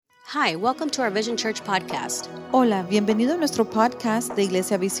Hi, welcome to our Vision Church podcast. Hola, bienvenido a nuestro podcast de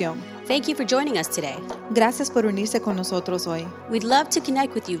Iglesia Visión. Thank you for joining us today. Gracias por unirse con nosotros hoy. We'd love to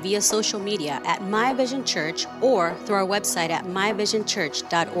connect with you via social media at My Vision Church or through our website at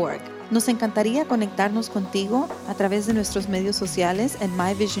myvisionchurch.org. Nos encantaría conectarnos contigo a través de nuestros medios sociales en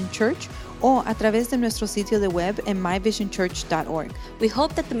My Vision Church o a través de nuestro sitio de web en myvisionchurch.org. We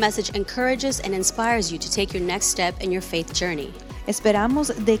hope that the message encourages and inspires you to take your next step in your faith journey.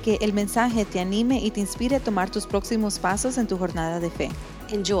 Esperamos de que el mensaje te anime y te inspire a tomar tus próximos pasos en tu jornada de fe.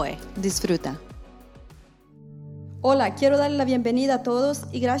 Enjoy. Disfruta. Hola, quiero darle la bienvenida a todos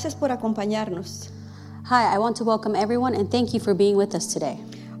y gracias por acompañarnos. Hi, I want to welcome everyone and thank you for being with us today.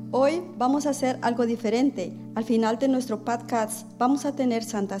 Hoy vamos a hacer algo diferente. Al final de nuestro podcast vamos a tener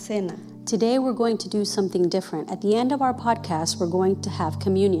Santa Cena. Today we're going to do something different. At the end of our podcast, we're going to have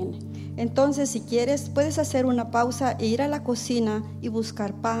communion. Entonces, si quieres, puedes hacer una pausa e ir a la cocina y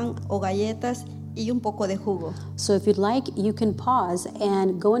buscar pan o galletas y un poco de jugo. So if you'd like, you can pause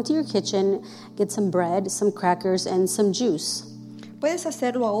and go into your kitchen, get some bread, some crackers, and some juice. Puedes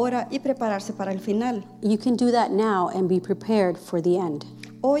hacerlo ahora y prepararse para el final. You can do that now and be prepared for the end.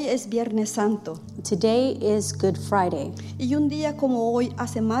 Hoy es Viernes Santo. Today is Good Friday. Y un día como hoy,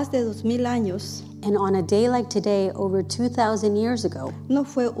 hace más de 2000 años, And on a day like today, over 2,000 years ago, no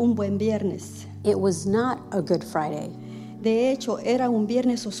fue un buen viernes. it was not a Good Friday. De hecho, era un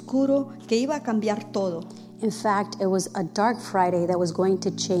viernes oscuro que iba a cambiar todo. In fact, it was a dark Friday that was going to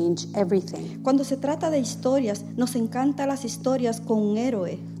change everything. Cuando se trata de historias, nos encantan las historias con un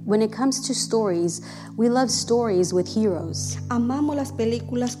héroe. When it comes to stories, we love stories with heroes. Amamos las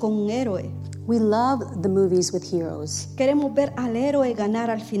películas con un héroe. We love the movies with heroes. Queremos ver al héroe ganar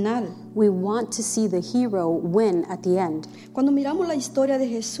al final. We want to see the hero win at the end. Cuando miramos la historia de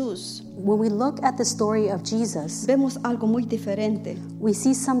Jesús, When we look at the story of Jesus, vemos algo muy diferente. we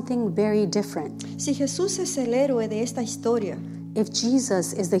see something very different. Si Jesús es el héroe de esta historia, If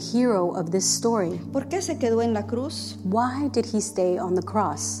Jesus is the hero of this story, ¿por qué se quedó en la cruz? why did he stay on the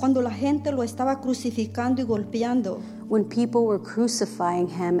cross? Cuando la gente lo estaba crucificando y golpeando, When people were crucifying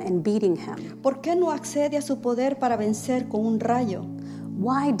him and beating him, ¿por qué no accede a su poder para vencer con un rayo?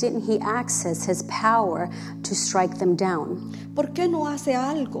 why didn't he access his power to strike them down? ¿Por qué no hace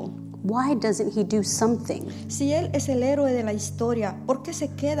algo? Why doesn't he do something? Si él es el héroe de la historia, ¿por qué se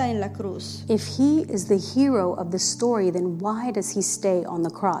queda en la cruz? If he is the hero of the story, then why does he stay on the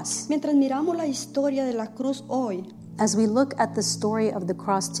cross? Mientras miramos la historia de la cruz hoy, As we look at the story of the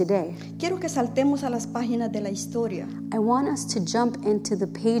cross today, quiero que saltemos a las páginas de la historia I want us to jump into the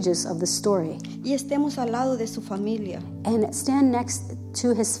pages of the story y estemos al lado de su familia, and stand next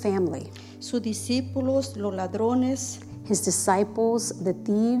to his family, sus discípulos, los ladrones his disciples, the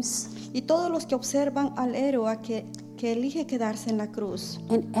thieves, y todos los que observan al héroe que elige quedarse en la cruz.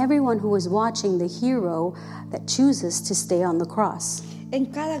 and everyone who is watching the hero that chooses to stay on the cross. En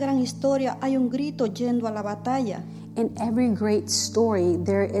cada gran historia hay un grito yendo a la batalla, In every great story,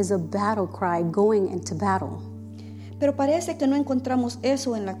 there is a battle cry going into battle. pero parece que no encontramos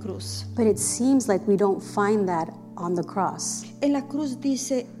eso en la cruz. But it seems like we don't find that on the cross. En la cruz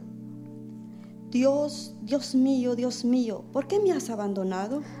dice, Dios, Dios mío, ¿por qué me has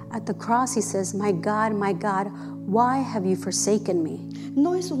abandonado? At the cross, he says, my God, why have you forsaken me?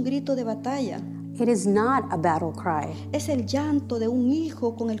 No es un grito de batalla, It is not a battle cry. es el llanto de un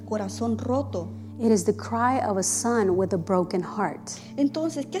hijo con el corazón roto. It is the cry of a son with a broken heart.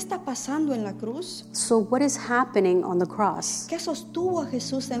 Entonces, ¿qué está pasando en la cruz? So what is happening on the cross? ¿Qué sostuvo a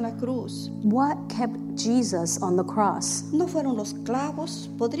Jesús en la cruz? What kept Jesus on the cross? ¿No fueron los clavos?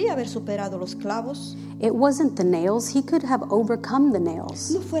 ¿Podría haber superado los clavos? It wasn't the nails. He could have overcome the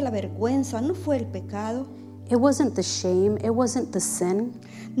nails. ¿No fue la vergüenza? ¿No fue el pecado? It wasn't the shame. It wasn't the sin.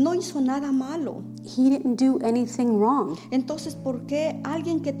 No hizo nada malo. He didn't do anything wrong. Entonces, ¿por qué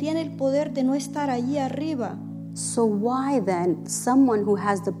alguien que tiene el poder de no estar allí arriba So why then someone who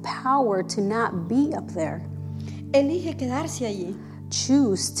has the power to not be up there elige quedarse allí?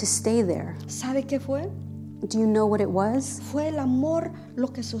 choose to stay there? ¿Sabe qué fue? Do you know what it was? Fue el amor lo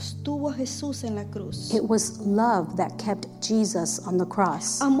que sostuvo a Jesús en la cruz. It was love that kept Jesus on the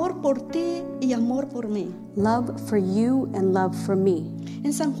cross. Amor por ti y amor por mí. Love for you and love for me.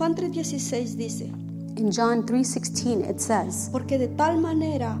 En San Juan 3:16 dice, In John 3:16 it says, porque de tal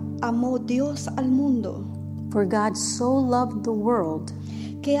manera amó Dios al mundo, For God so loved the world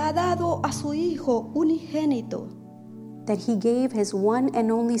que ha dado a su Hijo unigénito, that he gave his one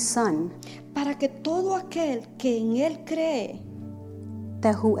and only Son, para que todo aquel que en Él cree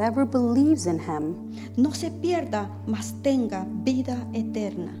that whoever believes in him no se pierda, mas tenga vida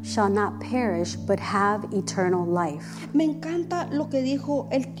eterna. shall not perish but have eternal life. Me encanta lo que dijo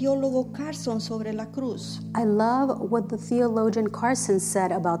el teólogo Carson sobre la cruz. I love what the theologian Carson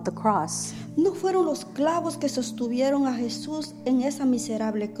said about the cross. No fueron los clavos que sostuvieron a Jesús en esa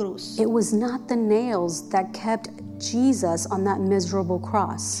miserable cruz. It was not the nails that kept Jesus on that miserable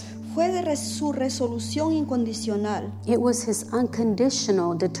cross. Fue de su resolución incondicional. It was his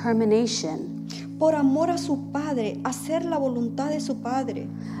unconditional determination, Por amor a su Padre, hacer la voluntad de su Padre.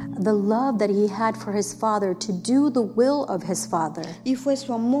 the love that he had for his Father to do the will of his Father. Y fue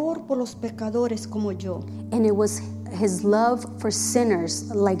su amor por los pecadores como yo. And it was his love for sinners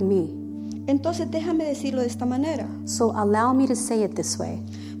like me. Entonces déjame decirlo de esta manera. So allow me to say it this way.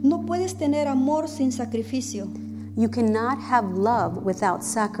 No puedes tener amor sin sacrificio, You cannot have love without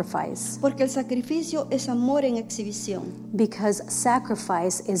sacrifice, porque el sacrificio es amor en exhibición. because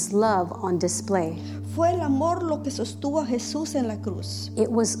sacrifice is love on display. Fue el amor lo que sostuvo a Jesús en la cruz. It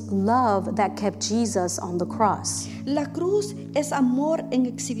was love that kept Jesus on the cross. La cruz es amor en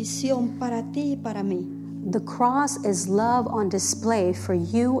exhibición para ti y para mí. The cross is love on display for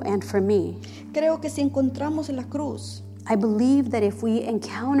you and for me. Creo que si encontramos la cruz, I believe that if we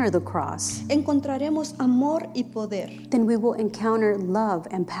encounter the cross, encontraremos amor y poder. then we will encounter love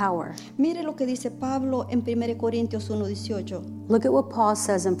and power. Mire lo que dice Pablo en 1 Corintios 1:18. Look at what Paul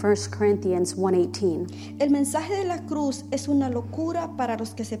says in 1 Corinthians 1:18. El mensaje de la cruz es una locura para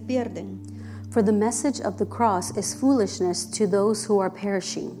los que se pierden. For the message of the cross is foolishness to those who are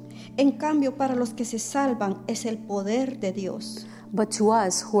perishing, En cambio, para los que se salvan es el poder de Dios. but to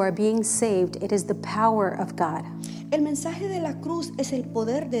us who are being saved, it is the power of God. El mensaje de la cruz es el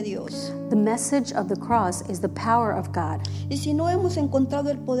poder de Dios. The message of the cross is the power of God. Y si no hemos encontrado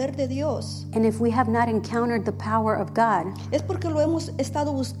el poder de Dios, And if we have not encountered the power of God, es porque lo hemos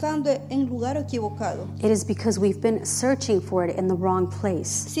estado buscando en lugar equivocado. it is because we've been searching for it in the wrong place.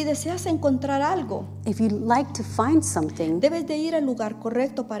 Si deseas encontrar algo, If you like to find something, debes de ir al lugar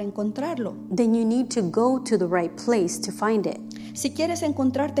correcto para encontrarlo. then you need to go to the right place to find it. Si quieres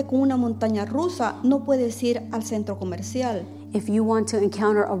encontrarte con una montaña rusa, no puedes ir al centro comercial. If you want to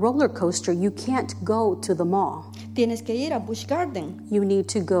encounter a roller coaster, you can't go to the mall. Tienes que ir a Busch Garden. You need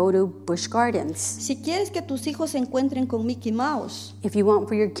to go to Busch Gardens. Si quieres que tus hijos se encuentren con Mickey Mouse, If you want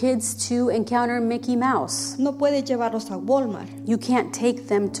for your kids to encounter Mickey Mouse, no puedes llevarlos a Walmart. you can't take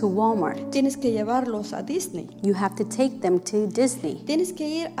them to Walmart. Tienes que llevarlos a Disney. You have to take them to Disney. Tienes que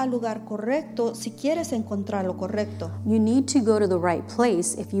ir al lugar correcto si quieres encontrar lo correcto. You need to go to the right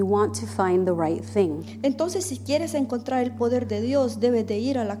place if you want to find the right thing. Entonces, si quieres encontrar el poder de Dios, debes de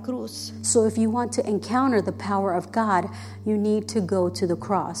ir a la cruz. So if you want to encounter the power of God, you need to go to the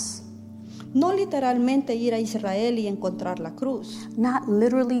cross. No literalmente ir a Israel y encontrar la cruz, Not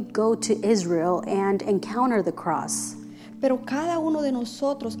literally go to Israel and encounter the cross. pero cada uno de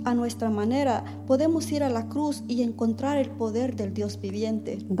nosotros a nuestra manera podemos ir a la cruz y encontrar el poder del Dios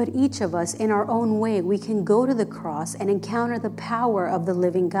viviente. But each of us, in our own way, we can go to the cross and encounter the power of the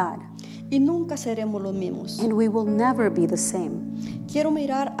living God. Y nunca seremos los mismos. And we will never be the same. Quiero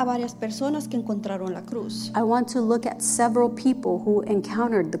mirar a varias personas que encontraron la cruz. I want to look at several people who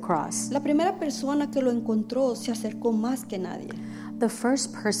encountered the cross. La primera persona que lo encontró se acercó más que nadie. The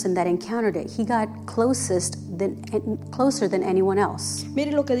first person that encountered it, he got closer than anyone else.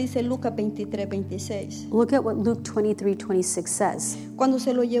 Mire lo que dice Lucas 23:26. Look at what Luke 23:26 says. Cuando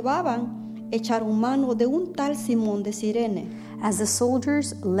se lo llevaban, echaron mano de un tal Simón de Cirene. As the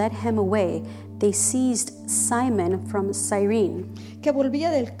soldiers led him away, they seized Simon from Cyrene, que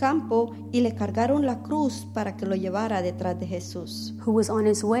volvía del campo y le cargaron la cruz para que lo llevara detrás de Jesús. who was on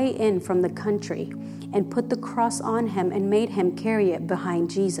his way in from the country, and put the cross on him and made him carry it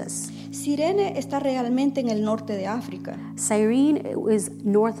behind Jesus. Cirene está realmente en el norte de África. Cyrene is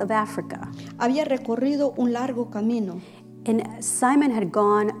north of Africa, Había recorrido un largo camino. and Simon had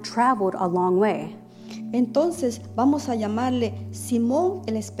traveled a long way. Entonces vamos a llamarle Simón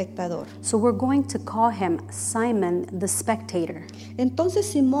el espectador. So we're going to call him Simon the spectator. Entonces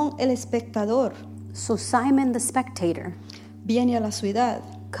Simón el espectador So Simon the spectator viene a la ciudad.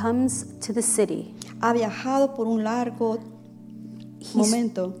 comes to the city. Ha viajado por un largo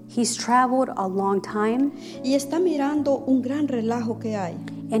momento He's traveled a long time, y está mirando un gran relajo que hay.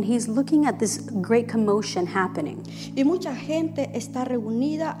 and he's looking at this great commotion happening. Y mucha gente está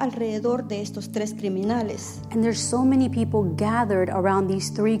reunida alrededor de estos tres criminales. And there's so many people gathered around these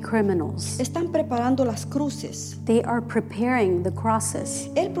three criminals. Están preparando las cruces. They are preparing the crosses.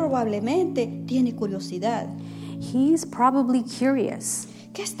 Él probablemente tiene curiosidad. He's probably curious.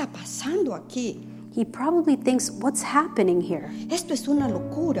 ¿Qué está pasando aquí? He probably thinks, what's happening here? Esto es una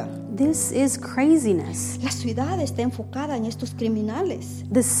locura. This is craziness. La ciudad está enfocada en estos criminales.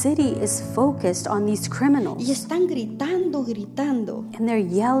 The city is focused on these criminals. Y están gritando. And they're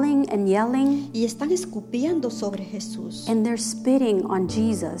yelling and yelling. Y están escupiendo sobre Jesús. And they're spitting on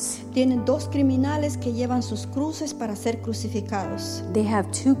Jesus. Tienen 2 criminales que llevan sus cruces para ser crucificados. They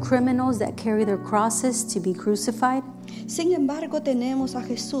have 2 criminals that carry their crosses to be crucified. Sin embargo, tenemos a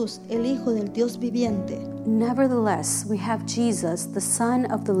Jesús, el Hijo del Dios viviente. Nevertheless, we have Jesus, the Son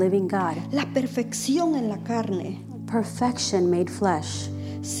of the living God. La perfección en la carne. Perfection made flesh.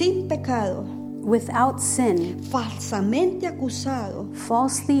 Sin pecado. Without sin. Falsamente acusado.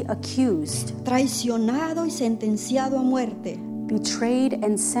 Falsely accused. Traicionado y sentenciado a muerte. Betrayed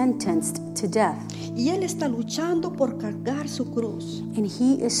and sentenced to death. Y él está luchando por cargar su cruz. And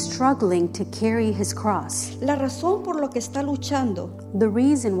he is struggling to carry his cross. La razón por la que está luchando The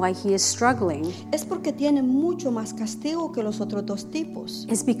reason why he is struggling es porque tiene mucho más castigo que los otros 2 tipos.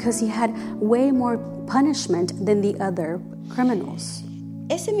 is because he had way more punishment than the other criminals.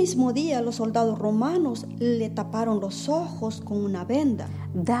 Ese mismo día los soldados romanos le taparon los ojos con una venda.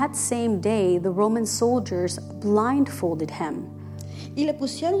 That same day, the Roman soldiers blindfolded him. Y le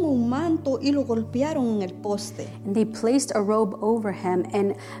pusieron un manto y lo golpearon en el poste. And they placed a robe over him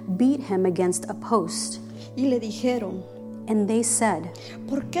and beat him against a post. Y le dijeron, And they said,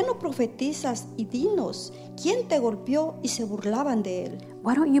 ¿por qué no profetizas y dinos quién te golpeó? Y se burlaban de él.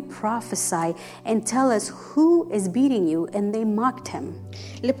 Why don't you prophesy and tell us who is beating you? And they mocked him.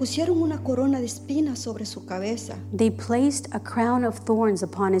 Le pusieron una corona de espinas sobre su cabeza. They placed a crown of thorns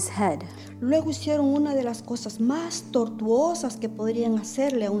upon his head. Luego hicieron una de las cosas más tortuosas que podrían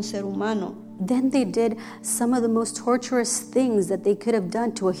hacerle a un ser humano. Then they did some of the most torturous things that they could have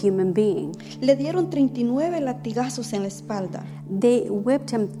done to a human being. Le dieron 39 latigazos en la espalda. They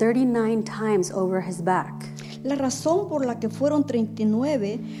whipped him 39 times over his back. La razón por la que fueron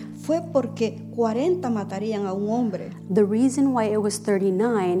 39 fue porque 40 matarían a un hombre. The reason why it was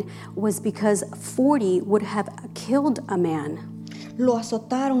 39 was because 40 would have killed a man. Lo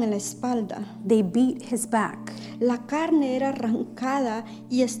azotaron en la espalda. They beat his back. La carne era arrancada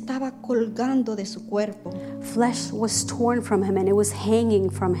y estaba colgando de su cuerpo. Flesh was torn from him and it was hanging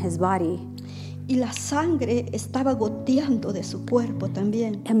from his body. Y la sangre estaba goteando de su cuerpo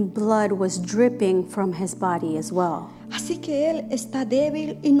también. And blood was dripping from his body as well. Así que él está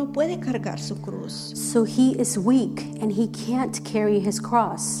débil y no puede cargar su cruz. So he is weak and he can't carry his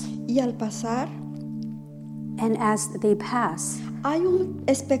cross. Y al pasar, And as they pass, hay un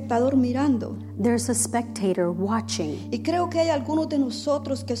espectador mirando. there's a spectator watching. Y creo que hay algunos de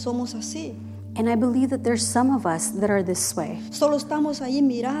nosotros que somos así. And I believe that there's some of us that are this way. Solo estamos ahí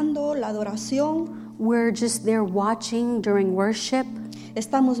mirando la adoración. We're just there watching during worship.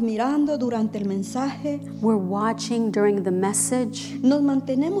 Estamos mirando durante el mensaje. We're watching during the message. Nos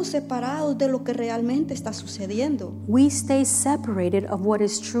mantenemos separados de lo que realmente está sucediendo. We stay separated of what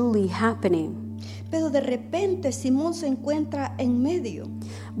is truly happening. Pero de repente Simón se encuentra en medio.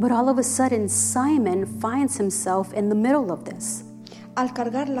 But all of a sudden, Simon finds himself in the middle of this. Al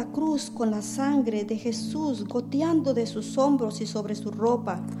cargar la cruz con la sangre de Jesús goteando de sus hombros y sobre su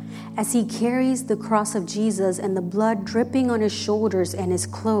ropa. As he carries the cross of Jesus and the blood dripping on his shoulders and his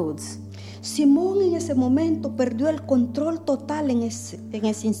clothes. Simón en ese momento perdió el control total en ese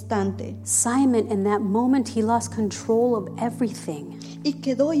instante. Simon, in that moment, he lost control of everything. Y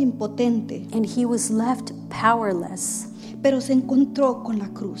quedó impotente. And he was left powerless. Pero se encontró con la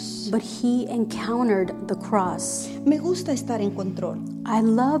cruz. But he encountered the cross. Me gusta estar en control. I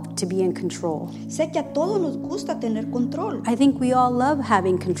love to be in control. Sé que a todos nos gusta tener control. I think we all love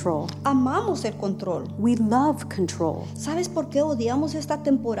having control. Amamos el control. We love control. ¿Sabes por qué odiamos esta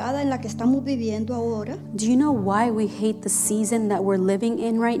temporada en la que estamos viviendo ahora? Do you know why we hate the season that we're living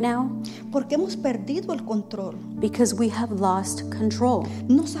in right now? Porque hemos perdido el control. Because we have lost control.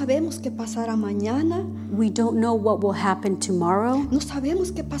 No sabemos qué pasará mañana. We don't know what will happen tomorrow. No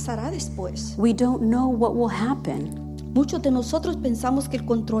sabemos qué pasará después. We don't know what will happen. Muchos de nosotros pensamos que el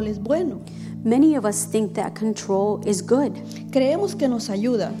control es bueno. Many of us think that control is good. Creemos que nos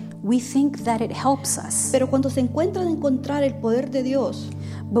ayuda. We think that it helps us. Pero cuando se encuentra de encontrar el poder de Dios,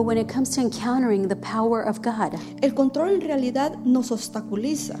 But when it comes to encountering the power of God, el control en realidad nos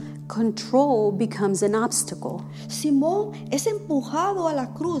obstaculiza. control becomes an obstacle. Simón es empujado a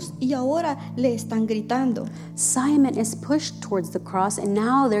la cruz y ahora le están gritando. Simon is pushed towards the cross and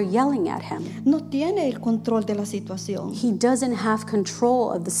now they're yelling at him. No tiene el control de la situación. He doesn't have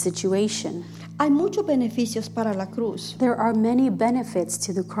control of the situation. Hay muchos beneficios para la cruz, There are many benefits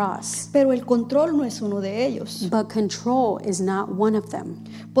to the cross, pero el control no es uno de ellos. but control is not one of them.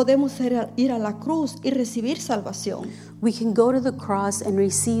 Podemos ir a la cruz y recibir salvación. We can go to the cross and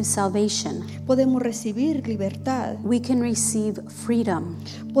receive salvation. Podemos recibir libertad. We can receive freedom.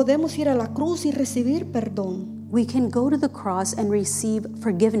 Podemos ir a la cruz y recibir perdón. We can go to the cross and receive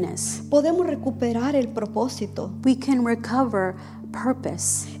forgiveness. Podemos recuperar el propósito, We can recover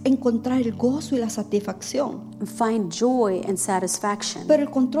purpose, encontrar el gozo y la satisfacción. find joy and satisfaction. Pero el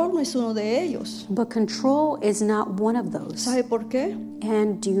control no es uno de ellos. But control is not one of those. ¿Sabe por qué?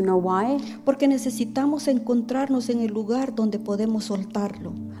 And do you know why? Porque necesitamos encontrarnos en el lugar donde podemos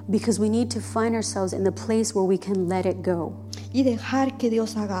soltarlo Because we need to find ourselves in the place where we can let it go y dejar que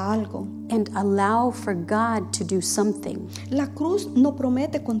Dios haga algo. and allow for God to do something. La cruz no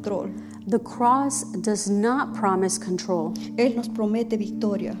promete control. The cross does not promise control. Él nos promete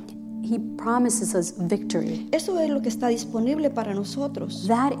victoria. He promises us victory. Eso es lo que está disponible para nosotros.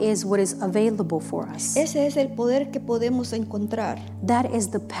 That is what is available for us. Ese es el poder que podemos encontrar. That is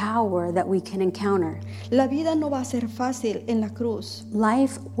the power that we can encounter. La vida no va a ser fácil en la cruz.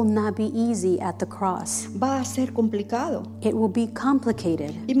 Life will not be easy at the cross. Va a ser complicado. It will be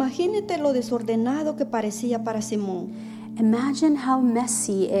complicated. Imagínate lo desordenado que parecía para Simón. Imagine how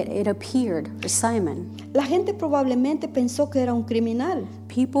messy it appeared for Simon. La gente probablemente pensó que era un criminal,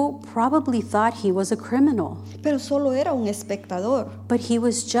 People probably thought he was a criminal, pero solo era un espectador. but he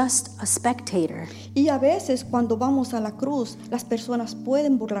was just a spectator. Y a veces cuando vamos a la cruz, las personas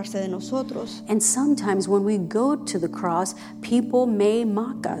pueden burlarse de nosotros. And sometimes when we go to the cross, people may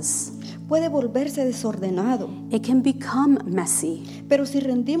mock us. Puede volverse desordenado, It can become messy. pero si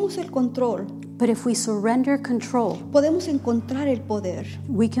rendimos el control, But if we surrender control, podemos encontrar el poder.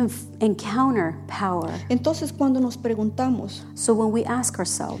 we can encounter power. Entonces cuando nos preguntamos, So when we ask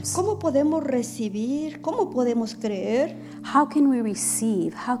ourselves, ¿cómo podemos recibir? ¿Cómo podemos creer? how can we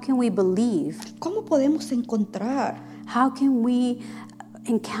receive? How can we believe? ¿Cómo podemos encontrar? How can we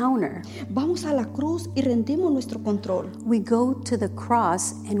encounter? Vamos a la cruz y rendimos nuestro control. We go to the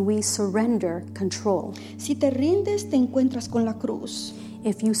cross and we surrender control. Si te rindes, te encuentras con la cruz.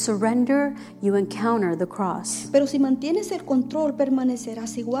 If you surrender, you encounter the cross. Pero si mantienes el control,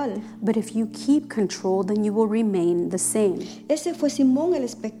 permanecerás igual. But if you keep control, then you will remain the same. Ese fue Simón el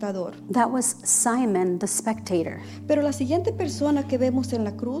espectador. That was Simon the spectator. Pero la siguiente persona que vemos en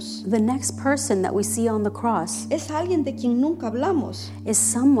la cruz The next person that we see on the cross es alguien de quien nunca hablamos. is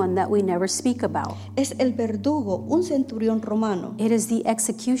someone that we never speak about. Es el verdugo, un centurión romano, It is the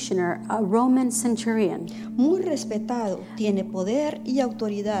executioner, a Roman centurion. muy respetado, tiene poder y autoridad,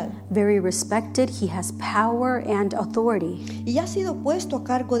 Very respected, he has power and authority. y ha sido puesto a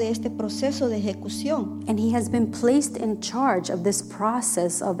cargo de este proceso de ejecución. And he has been placed in charge of this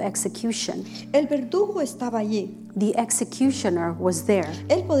process of execution. El verdugo estaba allí. The executioner was there.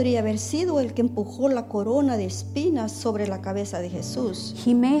 Él podría haber sido el que empujó la corona de espinas sobre la cabeza de Jesús.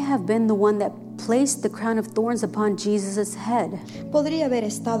 He may have been the one that placed the crown of thorns upon Jesus' head. Podría haber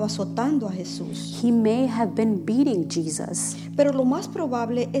estado azotando a Jesús. He may have been beating Jesus. Pero lo más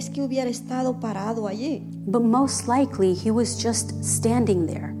probable es que hubiera estado parado allí, But most likely he was just standing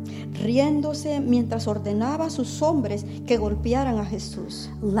there, riéndose mientras ordenaba a sus hombres que golpearan a Jesús.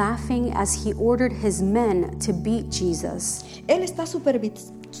 laughing as he ordered his men to beat Jesus. Él está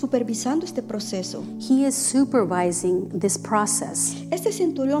supervisando este proceso. He is supervising this process. Este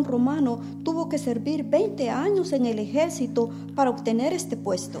centurión romano tuvo que servir 20 años en el ejército para obtener este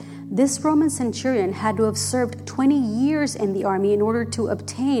puesto. This Roman centurion had to have served 20 years in the army in order to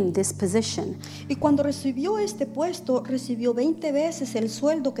obtain this position. Y cuando recibió este puesto, recibió 20 veces el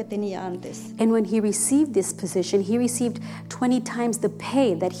sueldo que tenía antes. And when he received this position, he received 20 times the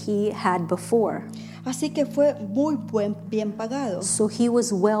pay that he had before. Así que fue muy bien pagado. So he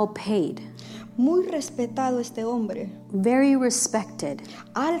was well paid, Muy respetado este hombre, very respected,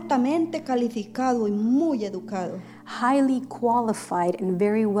 altamente calificado y muy educado. highly qualified, and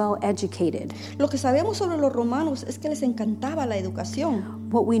very well educated. Lo que sabemos sobre los romanos es que les encantaba la educación.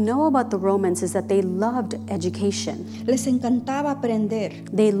 What we know about the Romans is that they loved education. Les encantaba aprender.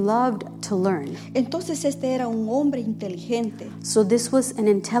 They loved to learn. Entonces este era un hombre inteligente, So this was an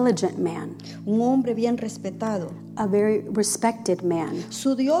intelligent man, un hombre bien respetado. a very respected man.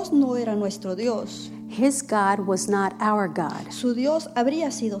 Su Dios no era nuestro Dios. His God was not our God. Su Dios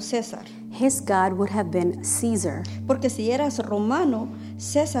habría sido César. His God would have been Caesar. Porque si eras romano,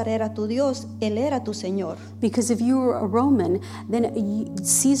 César era tu Dios, él era tu Señor. Because if you were a Roman, then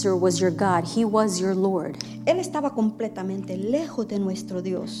Caesar was your God. He was your Lord. Él estaba completamente lejos de nuestro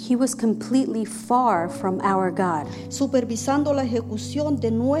Dios, He was completely far from our God, supervisando la ejecución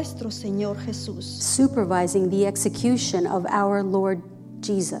de nuestro Señor Jesús. supervising the execution of our Lord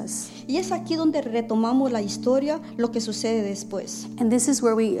Jesus. Y es aquí donde retomamos la historia, lo que sucede después. And this is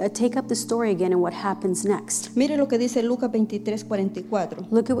where we take up the story again and what happens next. Mire lo que dice Lucas 23:44.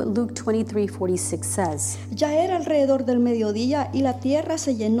 Look at what Luke 23:46 says. Ya era alrededor del mediodía y la tierra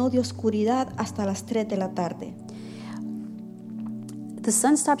se llenó de oscuridad hasta las 3 de la tarde. The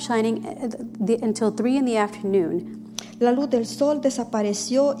sun stopped shining until 3 in the afternoon. La luz del sol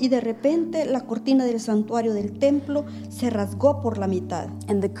desapareció y de repente la cortina del santuario del templo se rasgó por la mitad.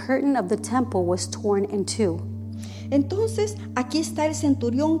 And the curtain of the temple was torn in two. Entonces, aquí está el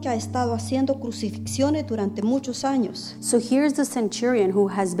centurión que ha estado haciendo crucifixiones durante muchos años. So here's the centurion who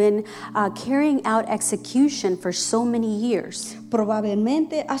has been carrying out execution for so many years.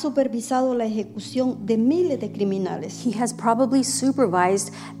 Probablemente ha supervisado la ejecución de miles de criminales. He has probably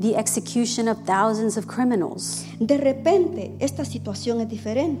supervised the execution of thousands of criminals. De repente, esta situación es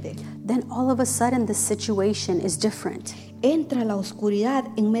diferente. Then all of a sudden the situation is different. Entra la oscuridad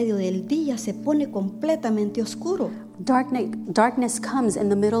en medio del día, se pone completamente oscuro. Darkness comes in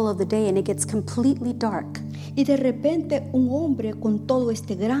the middle of the day and it gets completely dark. Y de repente un hombre con todo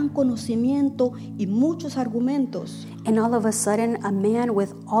este gran conocimiento y muchos argumentos And all of a sudden a man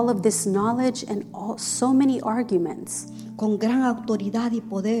with all of this knowledge and so many arguments, con gran autoridad y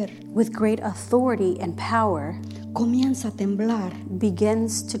poder, with great authority and power, comienza a temblar.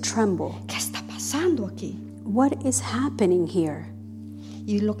 begins to tremble. ¿Qué está pasando aquí? What is happening here?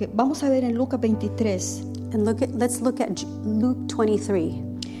 Y lo que vamos a ver en Lucas 23. And let's look at Luke 23.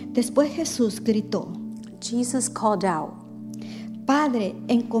 Después Jesús gritó: Jesus called out, Padre,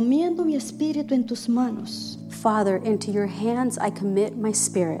 encomiendo mi espíritu en tus manos. Father, into your hands I commit my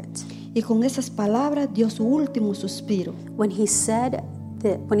spirit. Y con esas palabras dio su último suspiro. When he said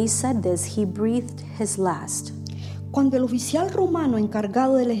this, he breathed his last. Cuando el oficial romano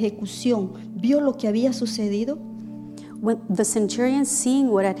encargado de la ejecución vio lo que había sucedido, When the centurion, seeing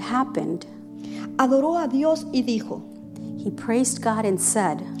what had happened, adoró a Dios y dijo: he praised God and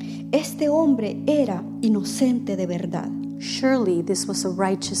said, Este hombre era inocente de verdad. surely this was a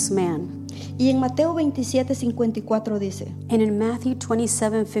righteous man. Y en Mateo 27:54 dice: And in Matthew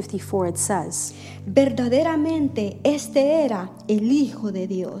 27:54 it says, Verdaderamente este era el Hijo de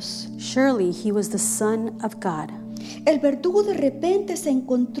Dios. surely he was the Son of God. El verdugo de repente se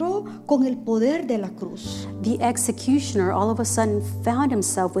encontró con el poder de la cruz. The executioner all of a sudden found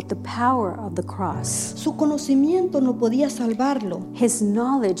himself with the power of the cross. Su conocimiento no podía salvarlo. His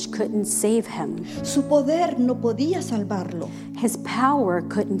knowledge couldn't save him. Su poder no podía salvarlo. His power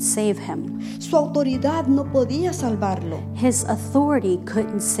couldn't save him. Su autoridad no podía salvarlo. His authority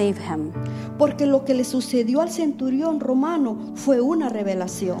couldn't save him. Porque lo que le sucedió al centurión romano fue una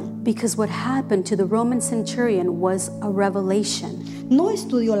revelación. Because what happened to the Roman centurion was a revelation. ¿No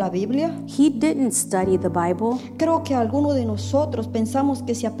estudió la Biblia? He didn't study the Bible. Creo que algunos de nosotros pensamos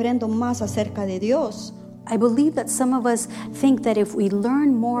que si aprendo más acerca de Dios, I believe that some of us think that if we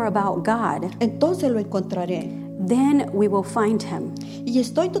learn more about God, entonces lo encontraré. then we will find him. Y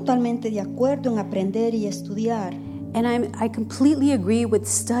estoy totalmente de acuerdo en aprender y estudiar. And I completely agree with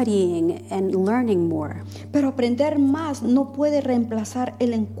studying and learning more. Pero aprender más no puede reemplazar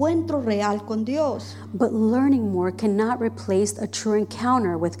el encuentro real con Dios. But learning more cannot replace a true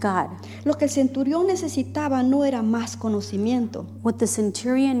encounter with God. Lo que el centurión necesitaba no era más conocimiento. What the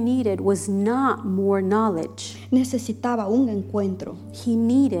centurion needed was not more knowledge. Necesitaba un encuentro. He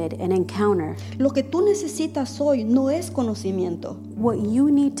needed an encounter. Lo que tú necesitas hoy no es conocimiento. What you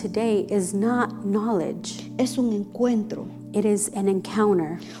need today is not knowledge. Es un encuentro. It is an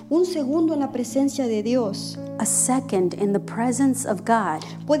encounter. Un segundo en la presencia de Dios A second in the presence of God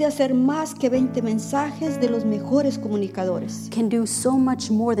puede hacer más que 20 mensajes de los mejores comunicadores. can do so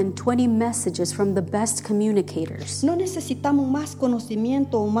much more than 20 messages from the best communicators. No necesitamos más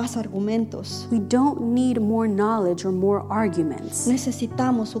conocimiento o más argumentos. We don't need more knowledge or more arguments.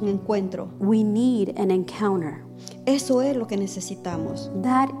 Necesitamos un encuentro. We need an encounter. Eso es lo que necesitamos.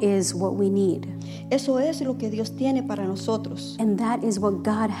 That is what we need. Eso es lo que Dios tiene para nosotros. And that is what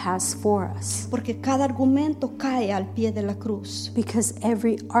God has for us. Porque cada argumento cae al pie de la cruz. Because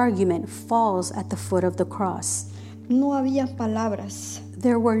every argument falls at the foot of the cross. No había palabras.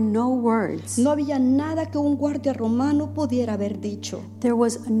 There were no words. No había nada que un guardia romano pudiera haber dicho. There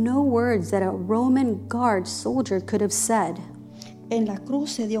was no words that a Roman guard soldier could have said. En la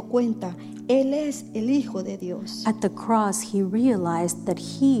cruz se dio cuenta, Él es el Hijo de Dios. At the cross, he realized that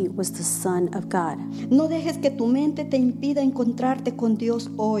he was the Son of God. No dejes que tu mente te impida encontrarte con Dios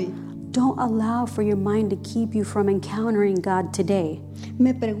hoy. Don't allow for your mind to keep you from encountering God today.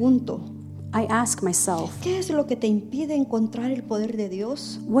 Me pregunto, I ask myself, ¿qué es lo que te impide encontrar el poder de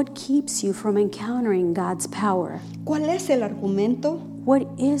Dios? what keeps you from encountering God's power? ¿Cuál es el argumento? What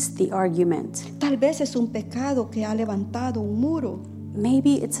is the argument? Tal vez es un pecado que ha levantado un muro.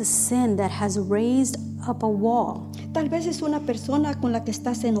 Maybe it's a sin that has raised up a wall. Tal vez es una persona con la que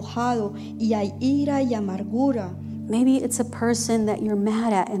estás enojado y hay ira y amargura. Maybe it's a person that you're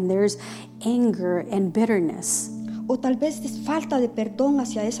mad at and there's anger and bitterness. O tal vez es falta de perdón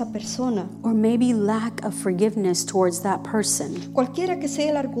hacia esa persona. Or maybe lack of forgiveness towards that person. Cualquiera que sea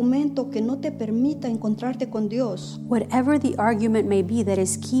el argumento que no te permita encontrarte con Dios. Whatever the argument may be that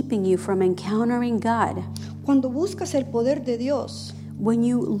is keeping you from encountering God, Cuando buscas el poder de Dios, when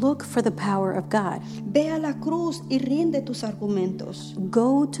you look for the power of God, ve a la cruz y rinde tus argumentos.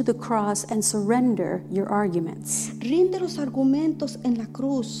 go to the cross and surrender your arguments. Rinde los argumentos en la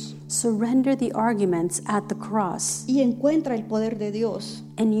cruz Surrender the arguments at the cross, y encuentra el poder de Dios.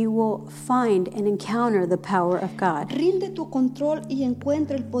 and you will find and encounter the power of God. Rinde tu control y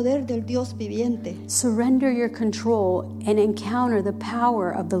encuentra el poder del Dios viviente. Surrender your control and encounter the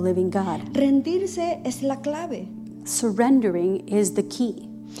power of the living God. Rendirse es la clave. Surrendering is the key.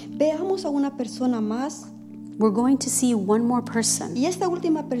 Veamos a una persona más. We're going to see one more person. Y esta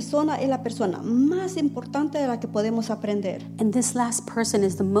última persona es la persona más importante de la que podemos aprender. And this last person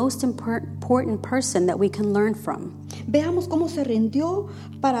is the most important person that we can learn from. Veamos cómo se rindió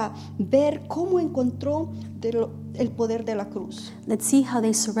para ver cómo encontró el poder de la cruz. Let's see how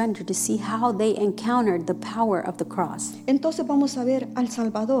they surrendered, to see how they encountered the power of the cross. Entonces vamos a ver al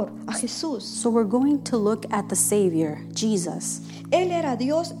Salvador, a Jesús. So we're going to look at the Savior, Jesus. Él era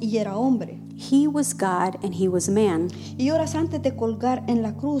Dios y era hombre. He was God and he was man. Y horas antes de colgar en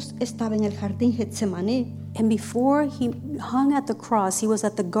la cruz estaba en el jardín Getsemaní. And before he hung at the cross, he was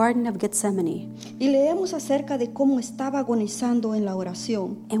at the Garden of Gethsemane. Y leemos acerca de cómo estaba agonizando en la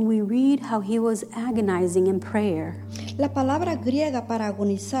oración. And we read how he was agonizing in prayer. La palabra griega para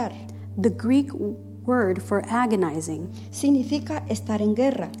agonizar The Greek word for agonizing significa estar en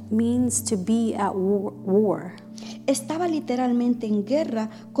guerra. means to be at war. Estaba literalmente en guerra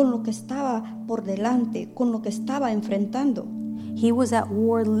con lo que estaba por delante, con lo que estaba enfrentando. He was at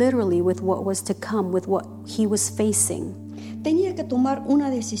war literally with what was to come, with what he was facing. Tenía que tomar una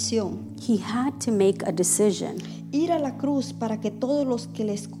decisión, He had to make a decision ir a la cruz para que todos los que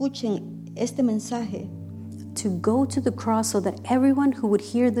le escuchen este mensaje to go to the cross so that everyone who would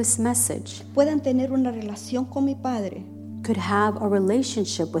hear this message puedan tener una relación con mi Padre. could have a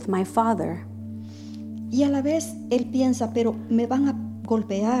relationship with my Father. Y a la vez él piensa, pero me van a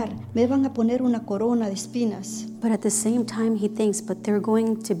golpear, me van a poner una corona de espinas. But at the same time, he thinks, but they're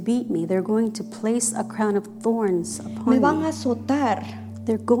going to beat me. They're going to place a crown of thorns Me upon van me. a azotar,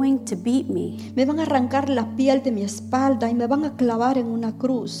 They're going to beat me. me van a arrancar la piel de mi espalda y me van a clavar en una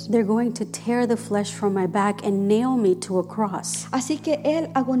cruz. They're going to tear the flesh from my back and nail me to a cross. Así que él,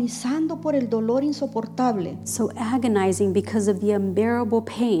 agonizando por el dolor insoportable So agonizing because of the unbearable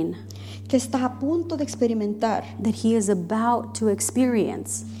pain que está a punto de experimentar, that he is about to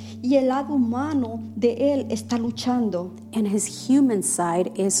experience, y el lado humano de él está luchando. and his human side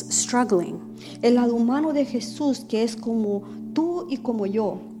is struggling. El lado humano de Jesús, que es como tú y como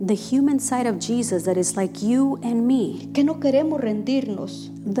yo, The human side of Jesus that is like you and me, que no queremos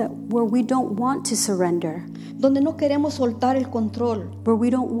rendirnos, where we don't want to surrender, donde no queremos soltar el control, where we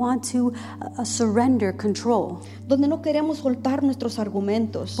don't want to surrender control, donde no queremos soltar nuestros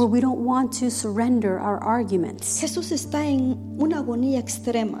argumentos. where we don't want to surrender our arguments. Jesús está en una agonía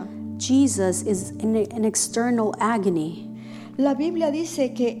extrema. Jesus is in an external agony. La Biblia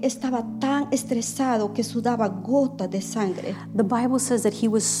dice que estaba tan estresado que sudaba gotas de sangre. The Bible says that he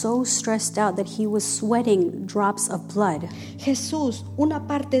was so stressed out that he was sweating drops of blood. Jesús, una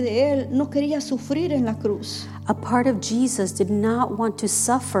parte de él, no quería sufrir en la cruz. A part of Jesus did not want to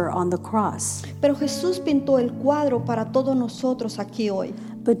suffer on the cross. Pero Jesús pintó el cuadro para todos nosotros aquí hoy.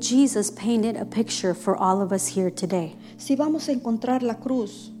 But Jesus painted a picture for all of us here today. Si vamos a encontrar la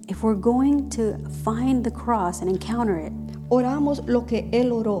cruz, If we're going to find the cross and encounter it, oramos lo que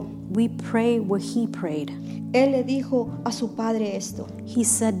él oró. we pray what he prayed. Él le dijo a su padre esto, He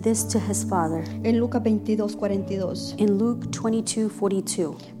said this to his Father en Lucas 22:42. in Luke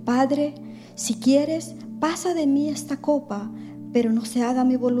 22:42. Padre, si quieres, pasa de mí esta copa, pero no se haga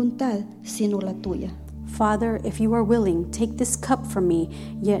mi voluntad, sino la tuya. Father, if you are willing, take this cup from me,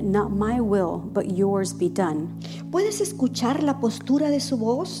 yet not my will, but yours be done. ¿Puedes escuchar la postura de su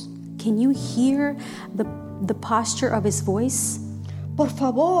voz? Can you hear the posture of his voice? Por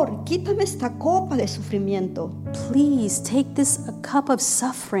favor, quítame esta copa de sufrimiento. Please take this cup of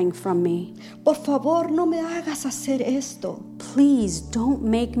suffering from me. Por favor, no me hagas hacer esto. Please don't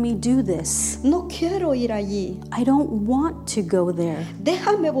make me do this. No quiero ir allí. I don't want to go there.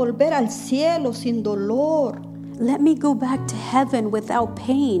 Déjame volver al cielo sin dolor. Let me go back to heaven without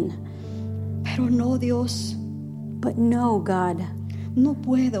pain. Pero no, Dios, But no, God, no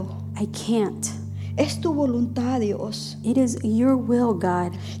puedo. I can't. Es tu voluntad, Dios. It is your will,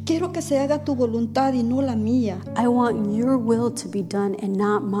 God. Quiero que se haga tu voluntad y no la mía. I want your will to be done and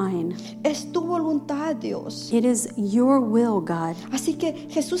not mine. Es tu voluntad, Dios. It is your will, God. Así que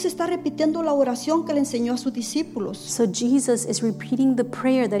Jesús está repitiendo la oración que le enseñó a sus discípulos, So Jesus is repeating the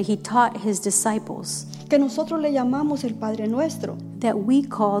prayer that he taught his disciples, que nosotros le llamamos el Padre Nuestro. that we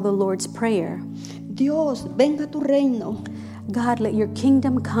call the Lord's Prayer. Dios, venga tu reino. God, let your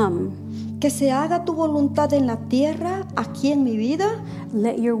kingdom come. Que se haga tu voluntad en la tierra, aquí en mi vida,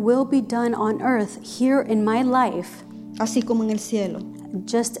 Let your will be done on earth, here in my life, así como en el cielo.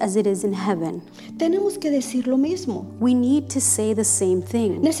 just as it is in heaven. Tenemos que decir lo mismo. We need to say the same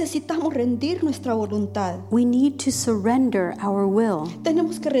thing. Necesitamos rendir nuestra voluntad. We need to surrender our will.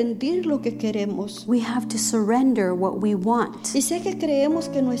 Tenemos que rendir lo que queremos. We have to surrender what we want. Y sé que creemos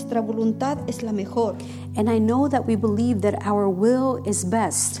que nuestra voluntad es la mejor. And I know that we believe that our will is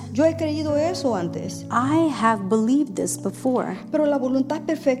best. Yo he creído eso antes. I have believed this before. Pero la voluntad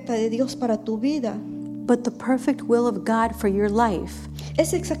perfecta de Dios para tu vida But the perfect will of God for your life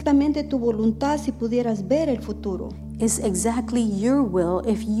es exactamente tu voluntad si pudieras ver el futuro. is exactly your will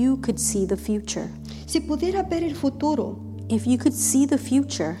if you could see the future. Si pudieras ver el futuro, If you could see the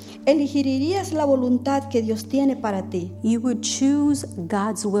future, elegirías la voluntad que Dios tiene para ti. you would choose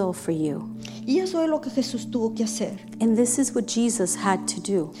God's will for you. Y eso es lo que Jesús tuvo que hacer. And this is what Jesus had to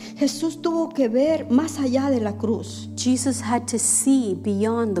do. Jesús tuvo que ver más allá de la cruz. Jesus had to see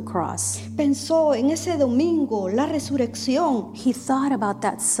beyond the cross. Pensó en ese domingo, la resurrección. He thought about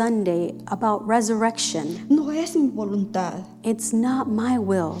that Sunday, about resurrection. No es mi voluntad, It's not my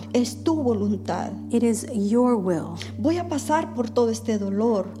will. es tu voluntad. It is your will. Voy a pasar por todo este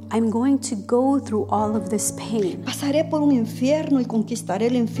dolor. I'm going to go through all of this pain. Pasaré por un infierno y conquistaré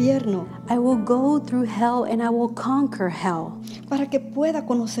el infierno I will go through hell and I will conquer hell para que pueda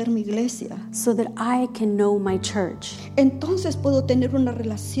conocer mi iglesia. so that I can know my church. Entonces puedo tener una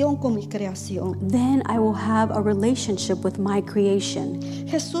relación con mi creación. Then I will have a relationship with my creation.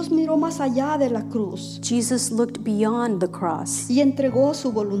 Jesús miró más allá de la cruz Jesus looked beyond the cross y entregó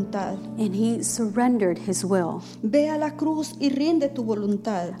su voluntad. and he surrendered his will. Ve a la cruz y rinde tu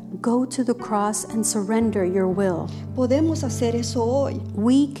voluntad. Go to the cross and surrender your will. Podemos hacer eso hoy.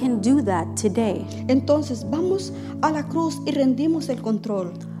 We can do that today. Entonces vamos a la cruz y rendimos el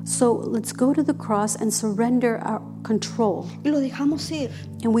control So let's go to the cross and surrender our control, y lo dejamos ir.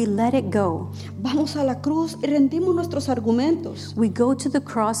 and we let it go. Vamos a la cruz y rendimos nuestros argumentos. We go to the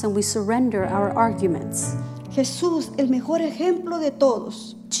cross and we surrender our arguments. Jesús, el mejor ejemplo de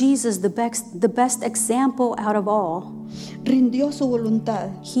todos, Jesus, the best example out of all, rindió su voluntad.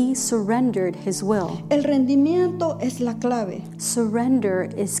 he surrendered his will. El rendimiento es la clave. Surrender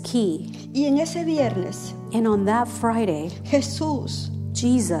is key. Y en ese viernes, And on that Friday, Jesús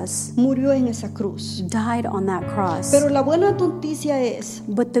Jesus murió en esa cruz. died on that cross. Pero la buena noticia es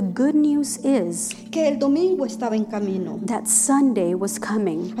But the good news is que el domingo estaba en camino. that Sunday was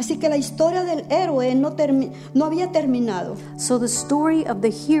coming. Así que la historia del héroe no había terminado. So the story of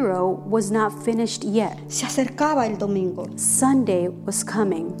the hero was not finished yet. Se acercaba el domingo. Sunday was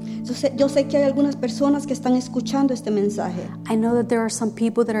coming. Yo sé que hay algunas personas que están escuchando este mensaje, I know that there are some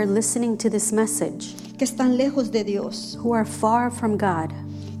people that are listening to this message que están lejos de Dios. who are far from God.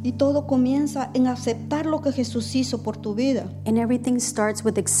 Y todo comienza en aceptar lo que Jesús hizo por tu vida. And everything starts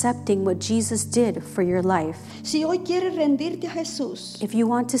with accepting what Jesus did for your life. Si hoy quieres rendirte a Jesús, If you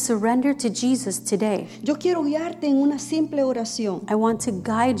want to surrender to Jesus today, yo quiero guiarte en una simple oración. I want to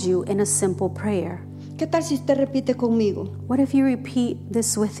guide you in a simple prayer. ¿Qué tal si usted repite conmigo? What if you repeat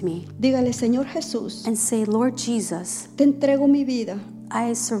this with me Dígale, Señor Jesús, and say, Lord Jesus, te entrego mi vida.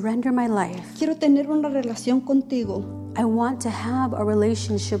 I surrender my life. Quiero tener una relación contigo. I want to have a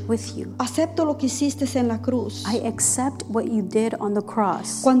relationship with you. Acepto lo que hiciste en la cruz. I accept what you did on the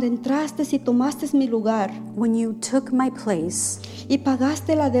cross. Cuando entraste y tomaste mi lugar When you took my place y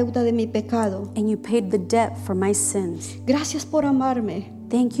pagaste la deuda de mi pecado. and you paid the debt for my sins. Gracias por amarme.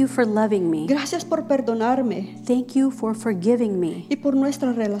 Thank you for loving me. Gracias por perdonarme Thank you for forgiving me y por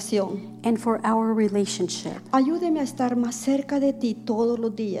nuestra relación. and for our relationship. Ayúdeme a estar más cerca de ti todos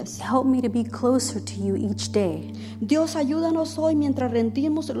los días. Help me to be closer to you each day. Dios, ayúdanos hoy mientras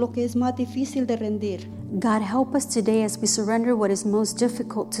rendimos lo que es más difícil de rendir, God, help us today as we surrender what is most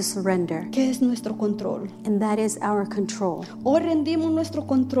difficult to surrender, que es nuestro control. and that is our control. Hoy rendimos nuestro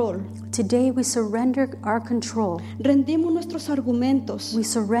control, Today we surrender our control. rendimos nuestros argumentos, We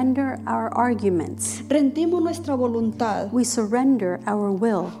surrender our arguments. rendimos nuestra voluntad. We surrender our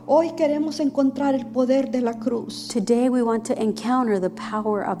will. Hoy queremos encontrar el poder de la cruz Today we want to encounter the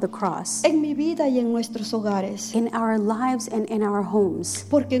power of the cross en mi vida y en nuestros hogares, in our lives and in our homes.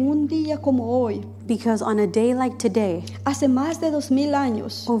 porque en un día como hoy, Because on a day like today, hace más de 2000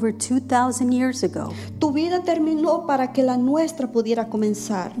 años, over 2,000 years ago, tu vida terminó para que la nuestra pudiera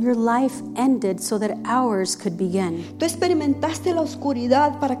comenzar. your life ended so that ours could begin. Tú experimentaste la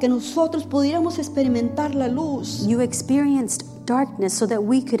oscuridad para que nosotros pudiéramos experimentar la luz. You experienced darkness so that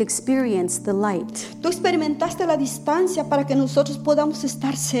we could experience the light. Tú experimentaste la distancia para que nosotros podamos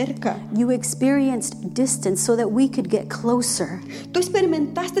estar cerca. You experienced distance so that we could get closer. Tú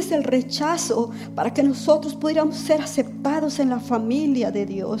experimentaste el rechazo para que nosotros pudiéramos ser aceptados en la familia de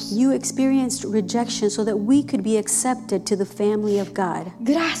Dios. You experienced rejection so that we could be accepted to the family of God.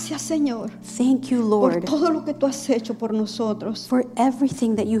 Gracias, Señor, Thank you, por Lord, todo lo que tú has hecho por nosotros. for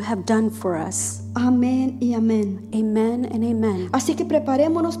everything that you have done for us. Amén y amén. Amen and amen. Así que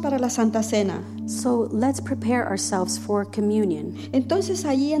preparémonos para la Santa Cena. So let's prepare ourselves for communion. Entonces,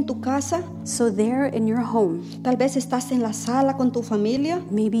 allí en tu casa, So there in your home, tal vez estás en la sala con tu familia.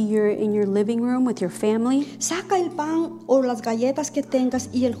 maybe you're in your living room with your family. Saca el pan o las galletas que tengas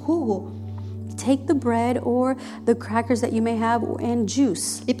y el jugo Take the bread or the crackers that you may have and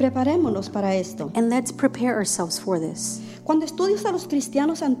juice, y preparémonos para esto. and let's prepare ourselves for this. Cuando estudias a los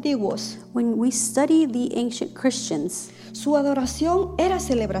cristianos antiguos, When we study the ancient Christians, su adoración era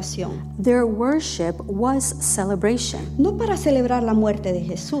celebración, their worship was celebration, no para celebrar la muerte de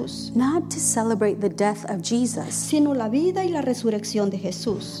Jesús, not to celebrate the death of Jesus, sino la vida y la resurrección de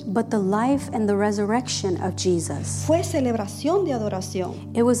Jesús. but the life and the resurrection of Jesus. Fue celebración de adoración.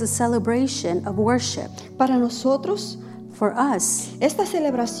 It was a celebration of worship. Para nosotros, For us, esta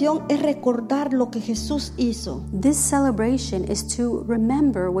celebración es recordar lo que Jesús hizo. this celebration is to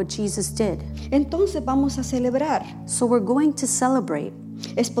remember what Jesus did. Entonces vamos a celebrar. So we're going to celebrate.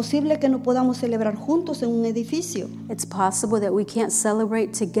 Es posible que no podamos celebrar juntos en un edificio, It's possible that we can't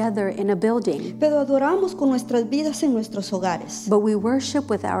celebrate together in a building, pero adoramos con nuestras vidas en nuestros hogares. but we worship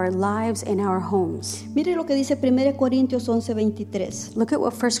with our lives in our homes. Mire lo que dice 1 Corintios 11:23. Look at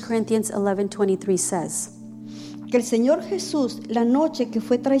what 1 Corinthians 11:23 says. Que el Señor Jesús, la noche que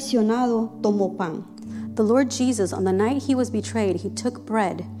fue traicionado, tomó pan. The Lord Jesus, on the night he was betrayed, he took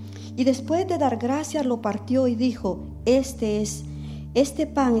bread, Y después de dar gracias lo partió y dijo, este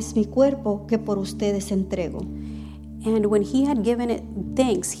pan es mi cuerpo que por ustedes entrego. and when he had given it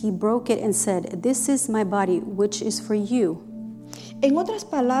thanks, he broke it and said, "This is my body, which is for you." En otras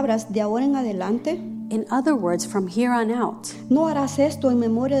palabras, de ahora en adelante, In other words, from here on out, no harás esto en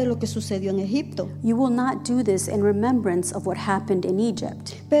memoria de lo que sucedió en Egipto, you will not do this in remembrance of what happened in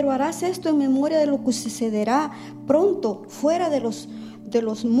Egypt, pero harás esto en memoria de lo que sucederá pronto fuera de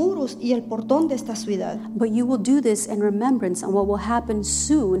los muros y el portón de esta ciudad. but you will do this in remembrance of what will happen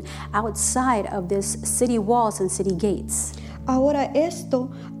soon outside of this city walls and city gates. Ahora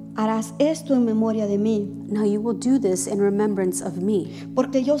harás esto en memoria de mí, Now you will do this in remembrance of me,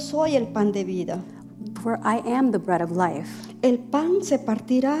 porque yo soy el pan de vida. for I am the bread of life. El pan se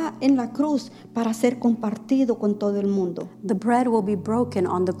partirá en la cruz para ser compartido con todo el mundo. The bread will be broken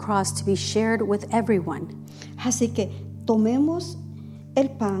on the cross to be shared with everyone. Así que tomemos el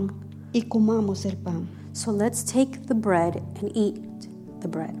pan y comamos el pan. So let's take the bread and eat the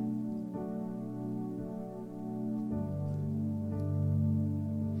bread.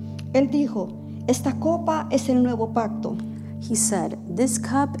 Él dijo, esta copa es el nuevo pacto. He said, "This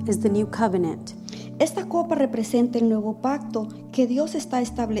cup is the new covenant." Esta copa representa el nuevo pacto que Dios está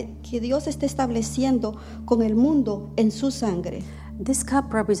estableciendo con el mundo en su sangre. This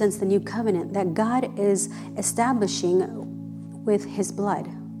cup represents the new covenant that God is establishing with his blood.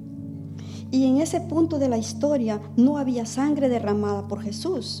 Y en ese punto de la historia no había sangre derramada por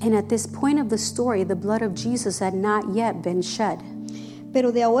Jesús. And at this point of the story, the blood of Jesus had not yet been shed.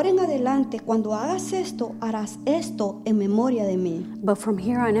 Pero de ahora en adelante, cuando hagas esto, harás esto en memoria de mí. But from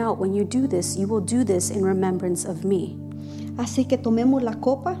here on out, when you do this, you will do this in remembrance of me. Así que tomemos la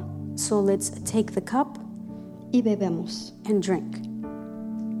copa So let's take the cup y bebemos. and drink.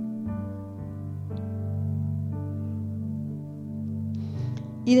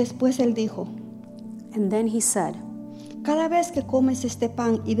 Y después él dijo, And then he said, cada vez que comes este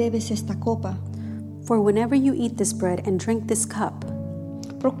pan y bebes esta copa, For whenever you eat this bread and drink this cup,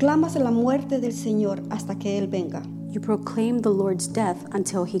 proclamas la muerte del Señor hasta que Él venga. you proclaim the Lord's death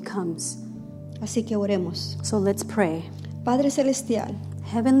until he comes. Así que oremos. So let's pray. Padre Celestial,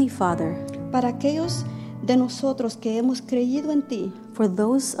 Heavenly Father, para aquellos de nosotros que hemos creído en ti, for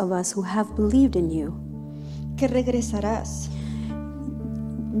those of us who have believed in you que regresarás,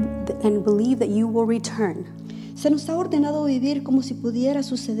 and believe that you will return, se nos ha ordenado vivir como si pudiera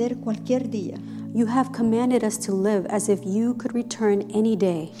suceder cualquier día. you have commanded us to live as if you could return any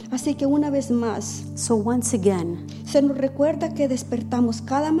day. Así que una vez más, So once again, se nos recuerda que despertamos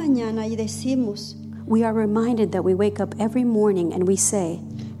cada mañana y decimos, we are reminded that we wake up every morning and we say,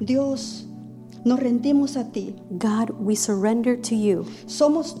 Dios, nos rendimos a ti. God, we surrender to you.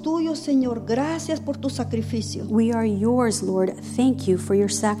 Somos tuyos, Señor. Gracias por tu sacrificio. We are yours, Lord. Thank you for your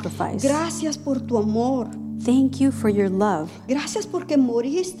sacrifice. Gracias por tu amor. Thank you for your love. Gracias porque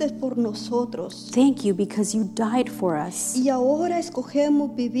moriste por nosotros. Thank you because you died for us. Y ahora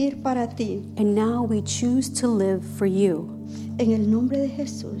escogemos vivir para ti. And now we choose to live for you. En el nombre de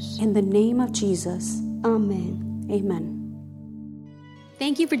Jesús. In the name of Jesus. Amén. Amen.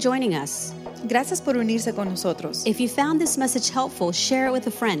 Thank you for joining us. Gracias por unirse con nosotros. If you found this message helpful, share it with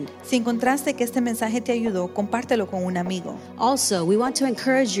a friend. Si encontraste que este mensaje te ayudó, compártelo con un amigo. Also, we want to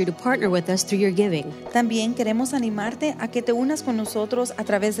encourage you to partner with us through your giving. También queremos animarte a que te unas con nosotros a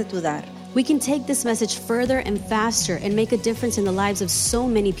través de tu dar. We can take this message further and faster and make a difference in the lives of so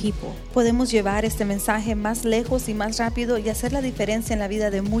many people. Podemos llevar este mensaje más lejos y más rápido y hacer la diferencia en la vida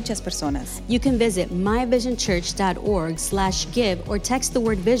de muchas personas. You can visit myvisionchurch.org/give or text the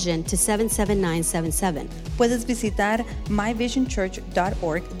word vision to 77977. Puedes visitar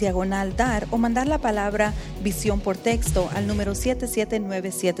myvisionchurch.org/dar o mandar la palabra visión por texto al número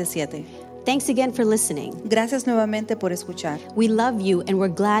 77977. Thanks again for listening. Gracias nuevamente por escuchar. We love you and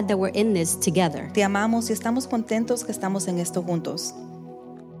we're glad that we're in this together. Te amamos y estamos contentos que estamos en esto juntos.